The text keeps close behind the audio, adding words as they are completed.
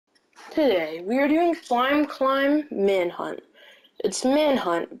Today, we are doing Climb Manhunt. It's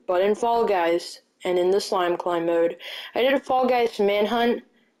Manhunt, but in Fall Guys, and in the Slime Climb mode. I did a Fall Guys Manhunt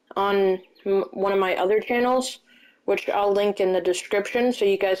on one of my other channels, which I'll link in the description, so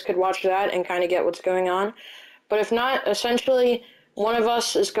you guys could watch that and kind of get what's going on. But if not, essentially, one of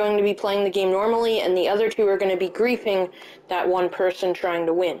us is going to be playing the game normally, and the other two are going to be griefing that one person trying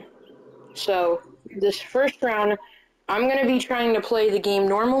to win. So, this first round, I'm going to be trying to play the game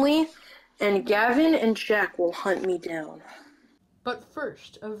normally, and Gavin and Jack will hunt me down. But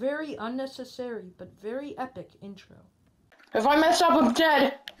first, a very unnecessary but very epic intro. If I mess up, I'm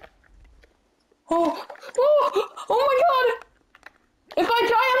dead! Oh my god! If I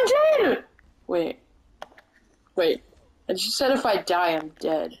die, I'm dead! Wait. I just said if I die, I'm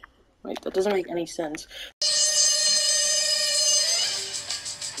dead. Wait, that doesn't make any sense.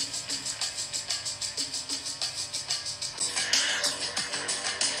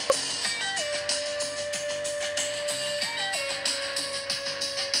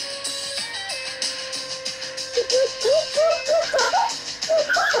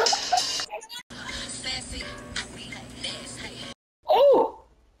 Oh!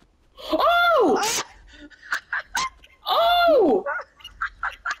 Oh! Oh!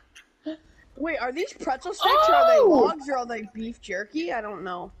 Wait, are these pretzel sticks or are they logs or are they beef jerky? I don't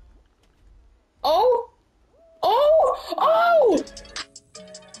know. Oh! Oh! Oh!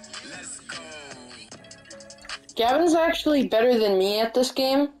 Let's go. Gavin's actually better than me at this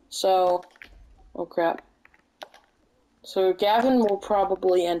game, so... Oh crap. So Gavin will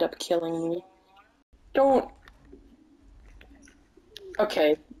probably end up killing me. Don't...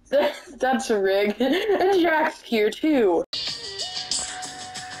 Okay, that's a rig. And Jack's here too.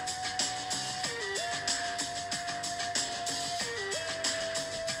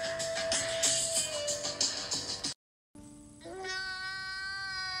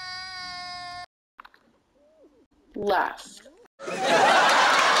 Laugh.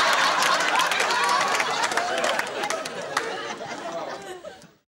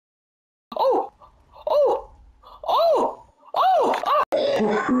 Oh! Oh! Oh! Oh!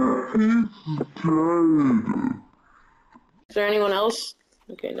 Is there anyone else?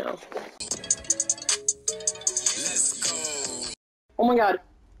 Okay, no. Let's go. Oh my god.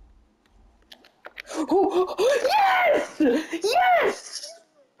 Oh, yes! Yes!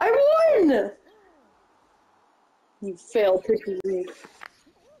 I won! You failed, Tricky Reed.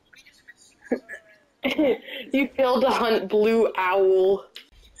 You failed to hunt Blue Owl.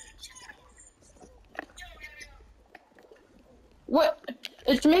 What?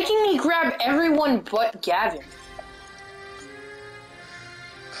 It's making me grab everyone but Gavin.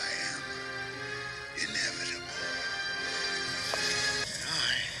 I am inevitable. And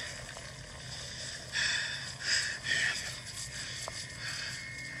I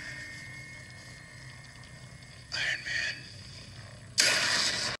am Iron Man.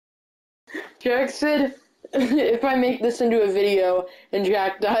 Jack said, if I make this into a video and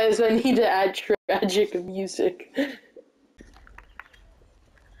Jack dies, I need to add tragic music.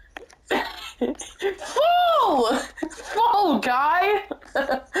 Fall! Fall, guy!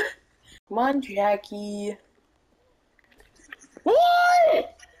 Come on, Jackie.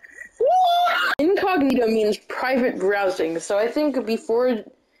 What? What? Incognito means private browsing, so I think before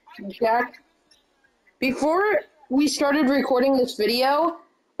we started recording this video,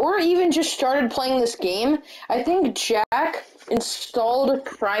 or even just started playing this game, I think Jack installed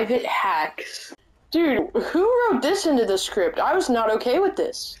private hacks. Dude, who wrote this into the script? I was not okay with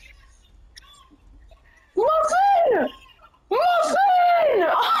this. Muffin! Muffin!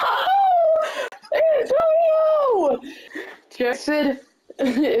 Oh! Antonio! Jack said,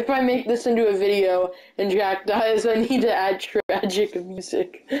 if I make this into a video and Jack dies, I need to add tragic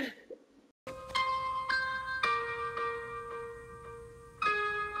music.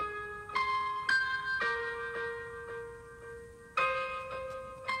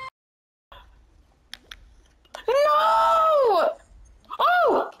 No!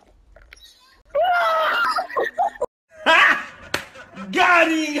 Oh!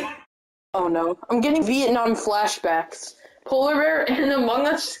 Got him! Oh no, I'm getting Vietnam flashbacks. Polar bear and Among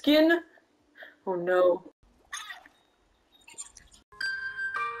Us skin? Oh no.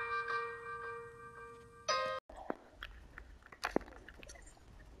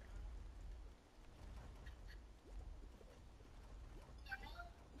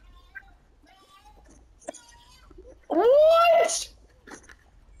 What?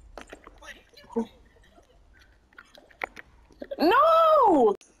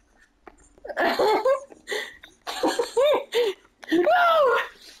 No! No!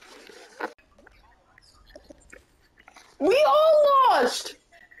 We all lost!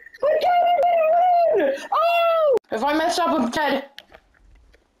 I can't even win! Oh! If I mess up, I'm dead.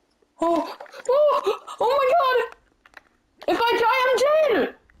 Oh, oh, oh my god! If I die, I'm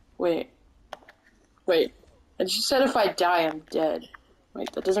dead! Wait. I just said if I die, I'm dead.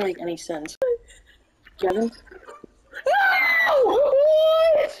 Wait, that doesn't make any sense. Gavin? No!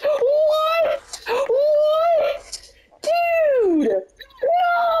 What? Dude!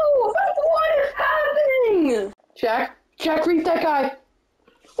 No! What is happening? Jack, read that guy.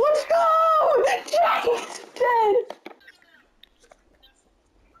 Let's go! Jack is dead!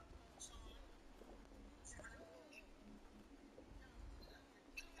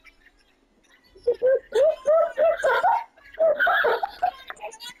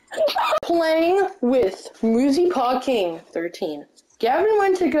 Playing with Muzi Paw King 13. Gavin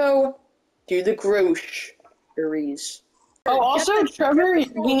went to go do the groceries. Oh, also, Trevor,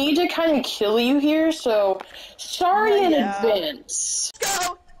 we need to kind of kill you here, so sorry in advance. Let's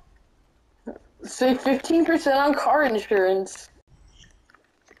go! Save 15% on car insurance.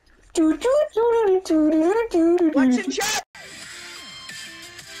 What's in chat?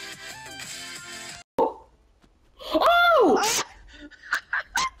 Oh!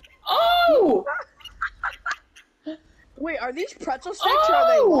 Oh! Wait, are these pretzel sticks or are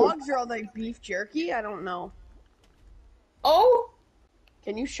they logs or are they beef jerky? I don't know. Oh!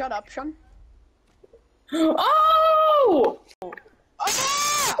 Can you shut up, Sean? Oh!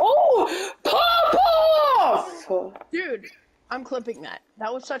 Ah! Oh! Pop off! Dude, I'm clipping that.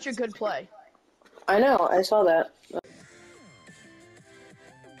 That was such a good play. I know, I saw that.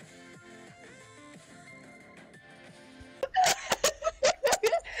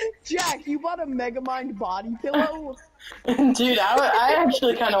 Jack, you bought a Megamind body pillow? Dude, I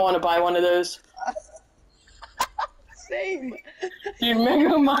actually kind of want to buy one of those. Same. Dude,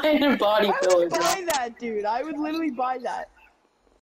 Mega Mind and body I pillow. would buy that, dude. I would literally buy that.